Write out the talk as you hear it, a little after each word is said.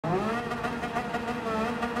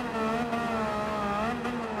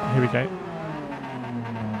Here we go.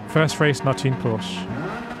 First race in our tuned Porsche.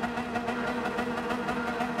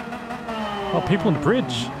 Oh, people on the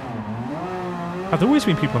bridge. Have there always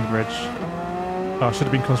been people on the bridge? Oh, I should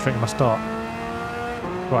have been concentrating on my start.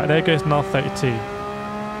 Right, there goes an R32.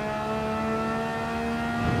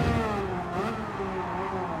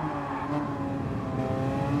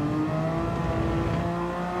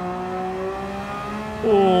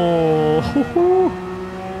 Oh,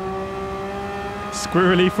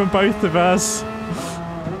 squirrely from both of us.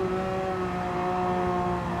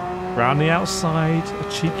 Round the outside,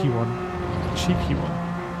 a cheeky one. A cheeky one.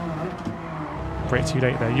 Brake too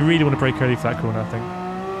late there. You really want to brake early for that corner, I think.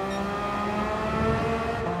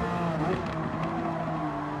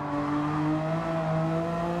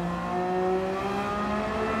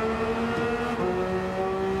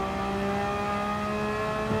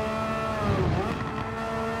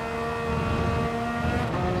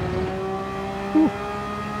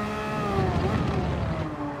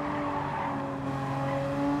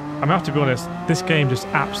 I have to be honest, this game just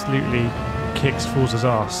absolutely kicks Forza's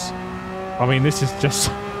ass. I mean, this is just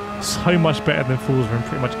so much better than Forza in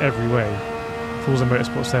pretty much every way. Forza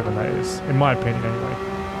Motorsport 7, that is. In my opinion, anyway.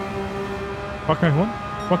 Welcome, everyone.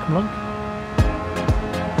 Welcome along.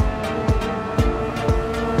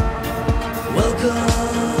 Welcome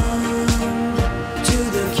to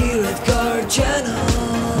the kirethkart channel.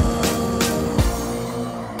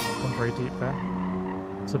 Gone very deep there.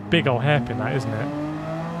 It's a big old hairpin, that, isn't it?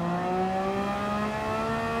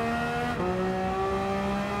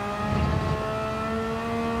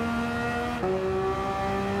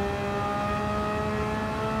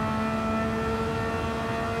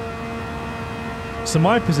 So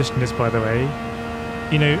my position is, by the way,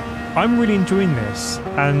 you know, I'm really enjoying this,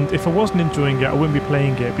 and if I wasn't enjoying it, I wouldn't be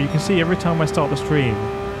playing it, but you can see every time I start the stream,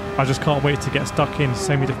 I just can't wait to get stuck in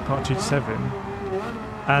semi-different Part 2 to 7.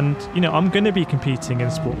 And, you know, I'm going to be competing in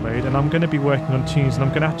sport mode, and I'm going to be working on tunes, and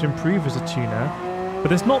I'm going to have to improve as a tuner, but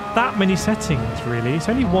there's not that many settings, really. It's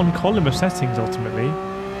only one column of settings, ultimately,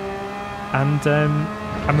 and then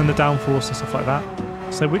the downforce and stuff like that.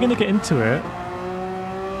 So we're going to get into it.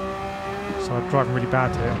 So I'm driving really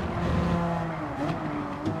bad here.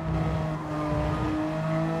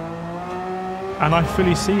 And I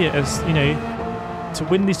fully see it as, you know, to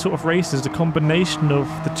win these sort of races, a combination of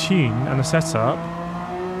the tune and the setup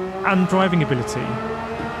and driving ability.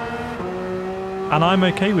 And I'm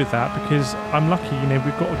okay with that because I'm lucky, you know,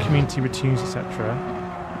 we've got a community with tunes, etc.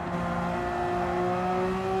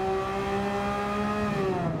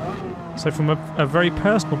 So from a very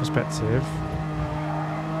personal perspective,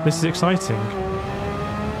 this is exciting.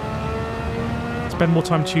 Spend more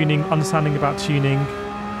time tuning, understanding about tuning,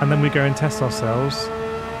 and then we go and test ourselves.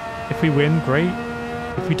 If we win, great.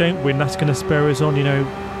 If we don't win, that's going to spur us on, you know,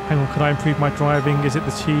 hang on, could I improve my driving? Is it the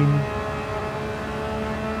tune?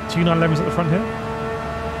 Tune 911's at the front here?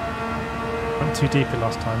 Went too deep it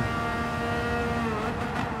last time.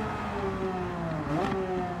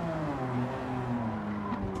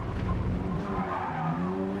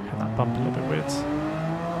 Had that bump a little bit weird.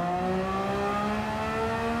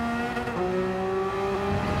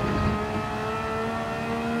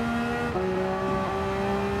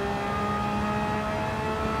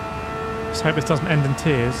 Just hope this doesn't end in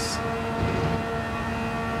tears.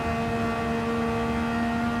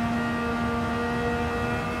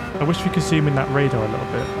 I wish we could zoom in that radar a little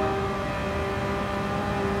bit.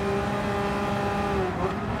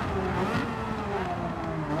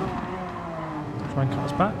 Try and cut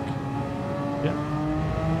us back. Yeah.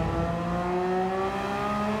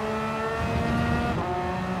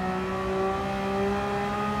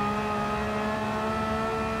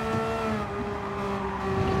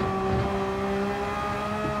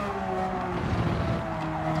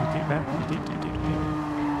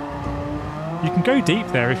 You can go deep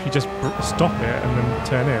there if you just stop it and then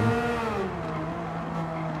turn in.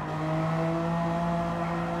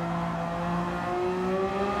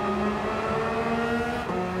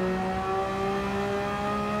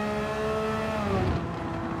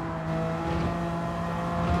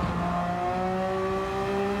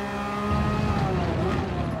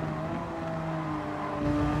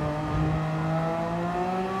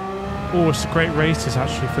 Oh, it's a great races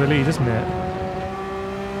actually for the lead, isn't it?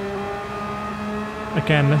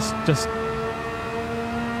 Again, let's just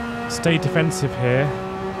stay defensive here.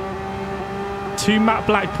 2 matte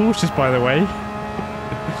black Porsches, by the way.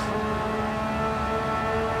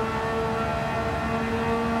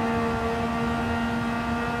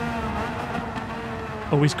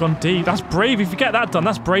 Oh, he's gone deep. That's brave. If you get that done,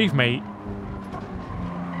 that's brave, mate.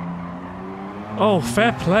 Oh,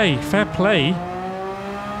 fair play. Fair play.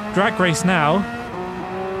 Drag race now.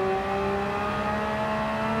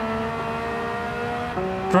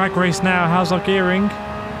 Drag race now. How's our gearing?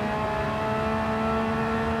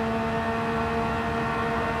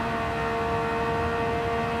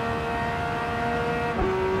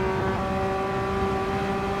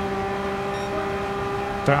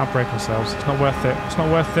 Don't outbrake ourselves. It's not worth it. It's not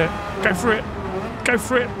worth it. Go for it. Go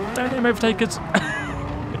for it. Don't let him overtake us.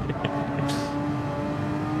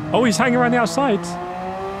 Oh, he's hanging around the outside.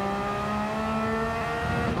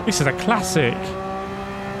 This is a classic.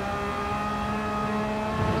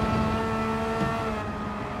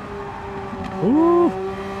 Ooh.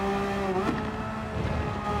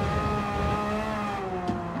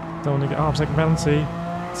 Don't want to get second penalty.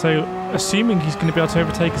 So, assuming he's going to be able to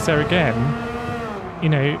overtake us there again, you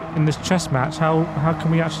know, in this chess match, how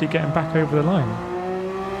can we actually get him back over the line?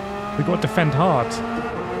 We've got to defend hard.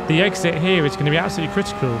 The exit here is going to be absolutely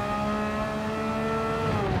critical.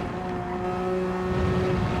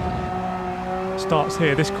 Starts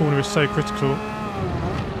here. This corner is so critical.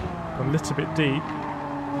 A little bit deep.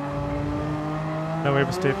 No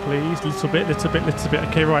oversteer, please. Little bit.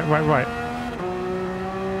 Okay, right.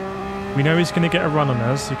 We know he's going to get a run on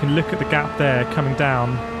us. You can look at the gap there coming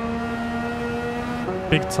down.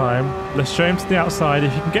 Big time. Let's show him to the outside.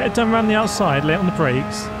 If you can get it done around the outside, lay it on the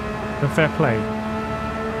brakes, then fair play.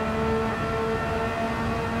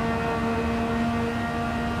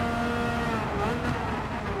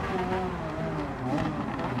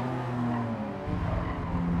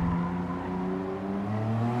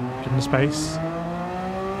 Give him the space.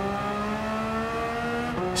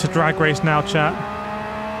 It's a drag race now, chat.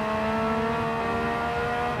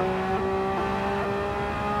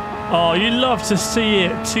 Oh, you love to see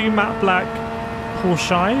it. 2 matte black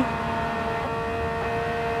Porsche.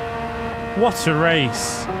 What a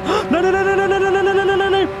race. No.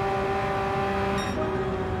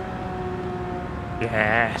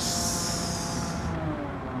 Yes.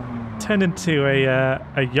 Turned into a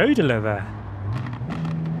yodeler there.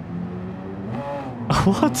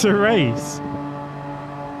 What a race.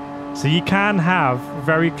 So you can have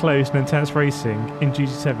very close and intense racing in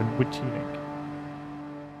GT7 with tuning.